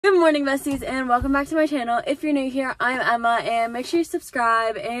morning, besties, and welcome back to my channel. If you're new here, I'm Emma, and make sure you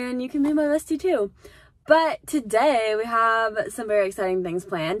subscribe and you can be my bestie too. But today we have some very exciting things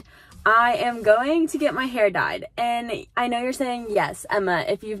planned. I am going to get my hair dyed, and I know you're saying, yes, Emma,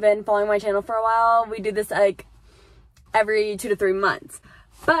 if you've been following my channel for a while, we do this like every 2 to 3 months.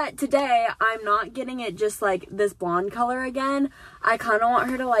 But today, I'm not getting it just like this blonde color again. I kind of want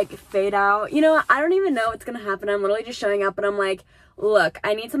her to like fade out. You know, I don't even know what's going to happen. I'm literally just showing up and I'm like, look,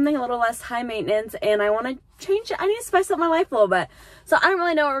 I need something a little less high maintenance and I want to change it. I need to spice up my life a little bit. So I don't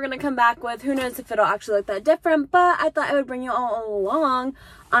really know what we're going to come back with. Who knows if it'll actually look that different, but I thought I would bring you all along.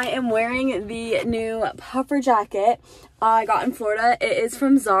 I am wearing the new puffer jacket I got in Florida. It is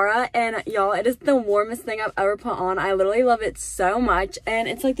from Zara, and y'all, it is the warmest thing I've ever put on. I literally love it so much, and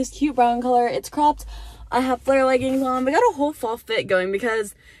it's like this cute brown color. It's cropped. I have flare leggings on. We got a whole fall fit going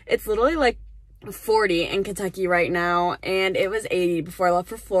because it's literally like 40 in Kentucky right now, and it was 80 before I left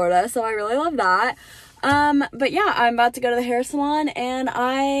for Florida, so I really love that. But yeah, I'm about to go to the hair salon, and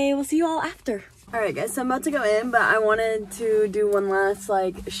I will see you all after. Alright guys, so I'm about to go in, but I wanted to do one last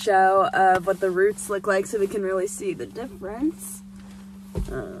like show of what the roots look like so we can really see the difference. Let's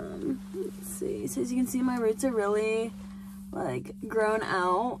see. So as you can see, my roots are really like grown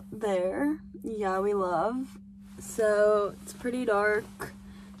out there. Yeah, we love. So it's pretty dark.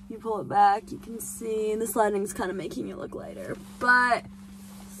 You pull it back, you can see this lighting's kind of making it look lighter. But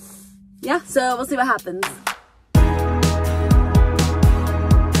yeah, so we'll see what happens.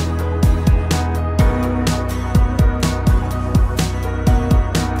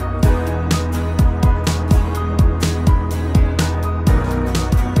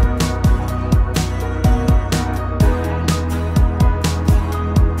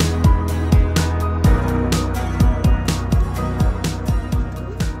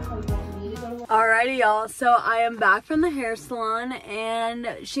 Alrighty y'all, so I am back from the hair salon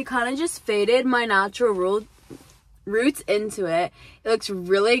and she kind of just faded my natural roots into it. It looks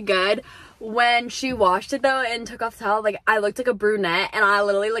really good. When she washed it though and took off the towel, like I looked like a brunette and I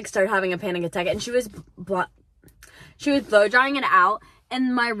literally like started having a panic attack, and she was blow drying it out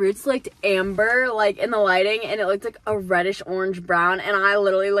and my roots looked amber like in the lighting, and it looked like a reddish orange brown, and I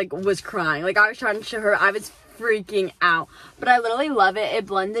literally like was crying. Like I was trying to show her, I was freaking out, but I literally love it. It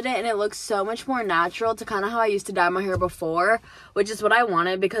blended it and it looks so much more natural to kind of how I used to dye my hair before, which is what I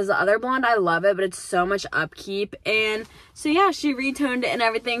wanted, because the other blonde, I love it, but it's so much upkeep. And so yeah, she retoned it and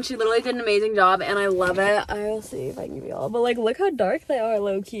everything. She literally did an amazing job and I love it. I'll see if I can give you all, but like look how dark they are,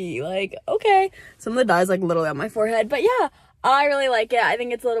 low-key. Like okay, some of the dye's like literally on my forehead, but yeah, I really like it. I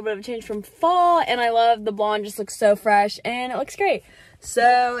think it's a little bit of a change from fall, and I love the blonde. Just looks so fresh and it looks great.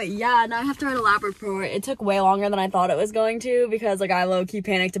 So yeah, now I have to write a lab report. It took way longer than I thought it was going to because like I low-key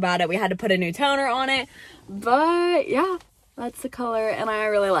panicked about it. We had to put a new toner on it, but yeah, that's the color and I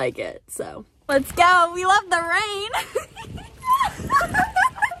really like it. So let's go. We love the rain.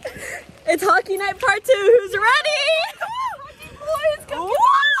 It's hockey night part 2. Who's ready? Boys, come on.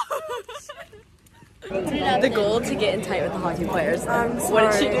 The goal to get in tight with the hockey players.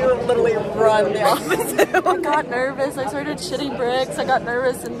 What did she do? Literally run the opposite. I got nervous. I started shitting bricks. I got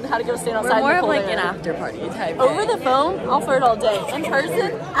nervous and had to go stand outside. We're more of like an after party type. Over the phone, I'll flirt all day. In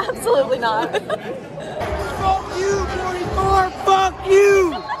person, absolutely not. Fuck you, 44! Fuck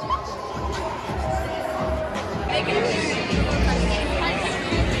you!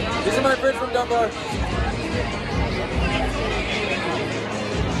 These are my friends from Dunbar.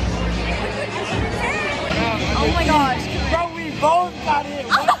 Oh my gosh. Bro, we both got it.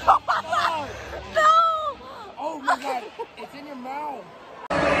 No! Oh my god, it's in your mouth.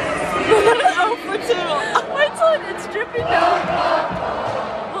 0 for 2. Wait till it's dripping now.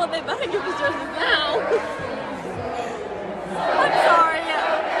 Well, they better give us dresses now. I'm sorry.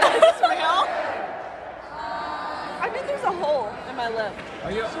 Is this real? I think there's a hole in my lip.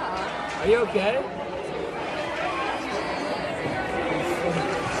 Are you okay?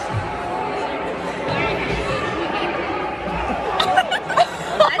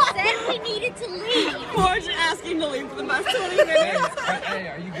 We needed to leave. Porsche asking to leave for the past 20 minutes. Hey,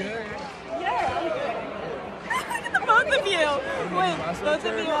 are you good? Yeah, I'm good. Look at the both of you. Wait, both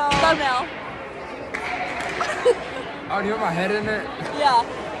of you. Thumbnail. Oh, do you want my head in it? Yeah.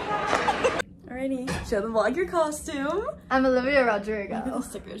 Alrighty, show the vlog your costume. I'm Olivia Rodrigo. Look at the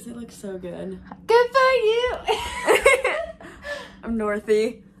stickers, they look so good. Good for you. I'm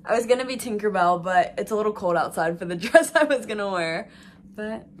Dorothy. I was gonna be Tinkerbell, but it's a little cold outside for the dress I was gonna wear.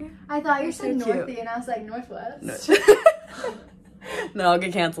 But yeah. I thought you were saying so cute. Northy, and I was like Northwest. No. No, I'll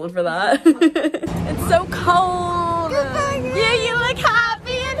get canceled for that. It's so cold. Yeah, you look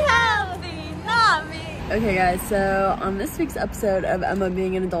happy and healthy. Not me. Okay guys, so on this week's episode of Emma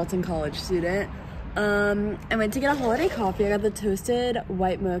being an adult and college student, I went to get a holiday coffee. I got the toasted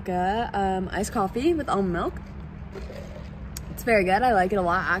white mocha iced coffee with almond milk. It's very good. I like it a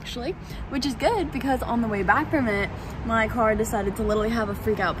lot actually, which is good because on the way back from it, my car decided to literally have a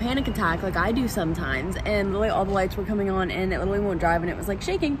freak out panic attack like I do sometimes, and literally all the lights were coming on and it literally won't drive and it was like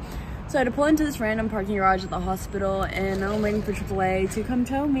shaking. So I had to pull into this random parking garage at the hospital, and now I'm waiting for AAA to come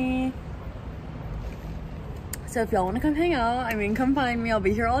tow me. So if y'all want to come hang out, I mean, come find me. I'll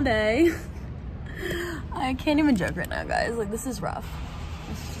be here all day. I can't even joke right now, guys. Like, this is rough.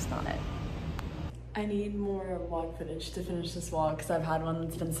 This is just not it. I need more vlog footage to finish this vlog because I've had one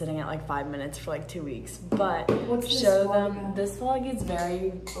that's been sitting at like 5 minutes for like 2 weeks. But show them. This vlog is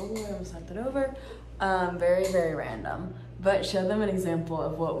very, oh, I almost knocked it over. Very, very random. But show them an example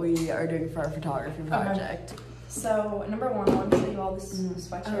of what we are doing for our photography project. So, number one, I want to show you all this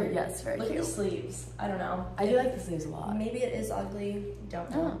sweatshirt. Oh, yes, very Look cute. at the sleeves. I don't know. I do like the sleeves a lot. Maybe it is ugly.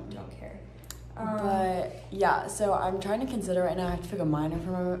 Don't care. But yeah, so I'm trying to consider right now. I have to pick a minor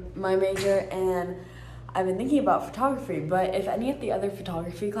for my major, and I've been thinking about photography. But if any of the other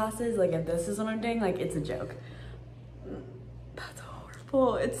photography classes, like if this is what I'm doing, like it's a joke. That's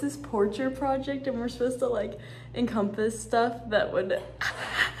horrible. It's this portrait project, and we're supposed to like encompass stuff that would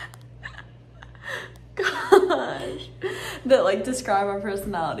gosh, that like describe our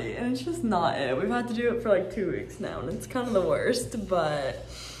personality, and it's just not it. We've had to do it for like 2 weeks now, and it's kind of the worst. But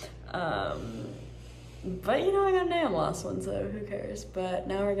you know, I got an A on the last one, so who cares? But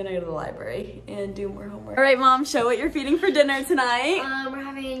now we're gonna go to the library and do more homework. All right, Mom, show what you're feeding for dinner tonight. We're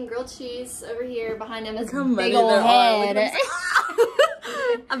having grilled cheese over here behind Emma's Come big on, old there are. head.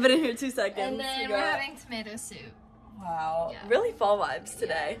 I've been in here 2 seconds. And then we're having tomato soup. Wow, Yeah. really fall vibes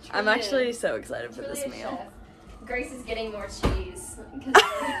today. Yeah, I'm truly actually is. so excited for this Truly a meal. chef. Grace is getting more cheese.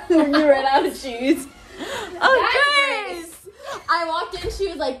 You ran out of cheese. Oh, That's Grace! I walked in, she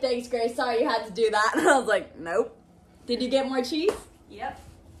was like, thanks, Grace. Sorry you had to do that. And I was like, nope. Did you get more cheese? Yep.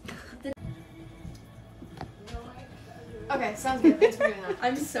 Okay, sounds good. Thanks for doing that.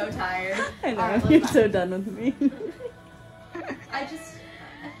 I'm so tired. I know, Alright, you're let's so done with me. I just...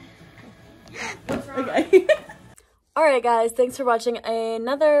 What's wrong? Okay. Alright guys, thanks for watching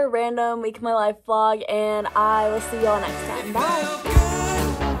another random week of my life vlog, and I will see y'all next time. Bye!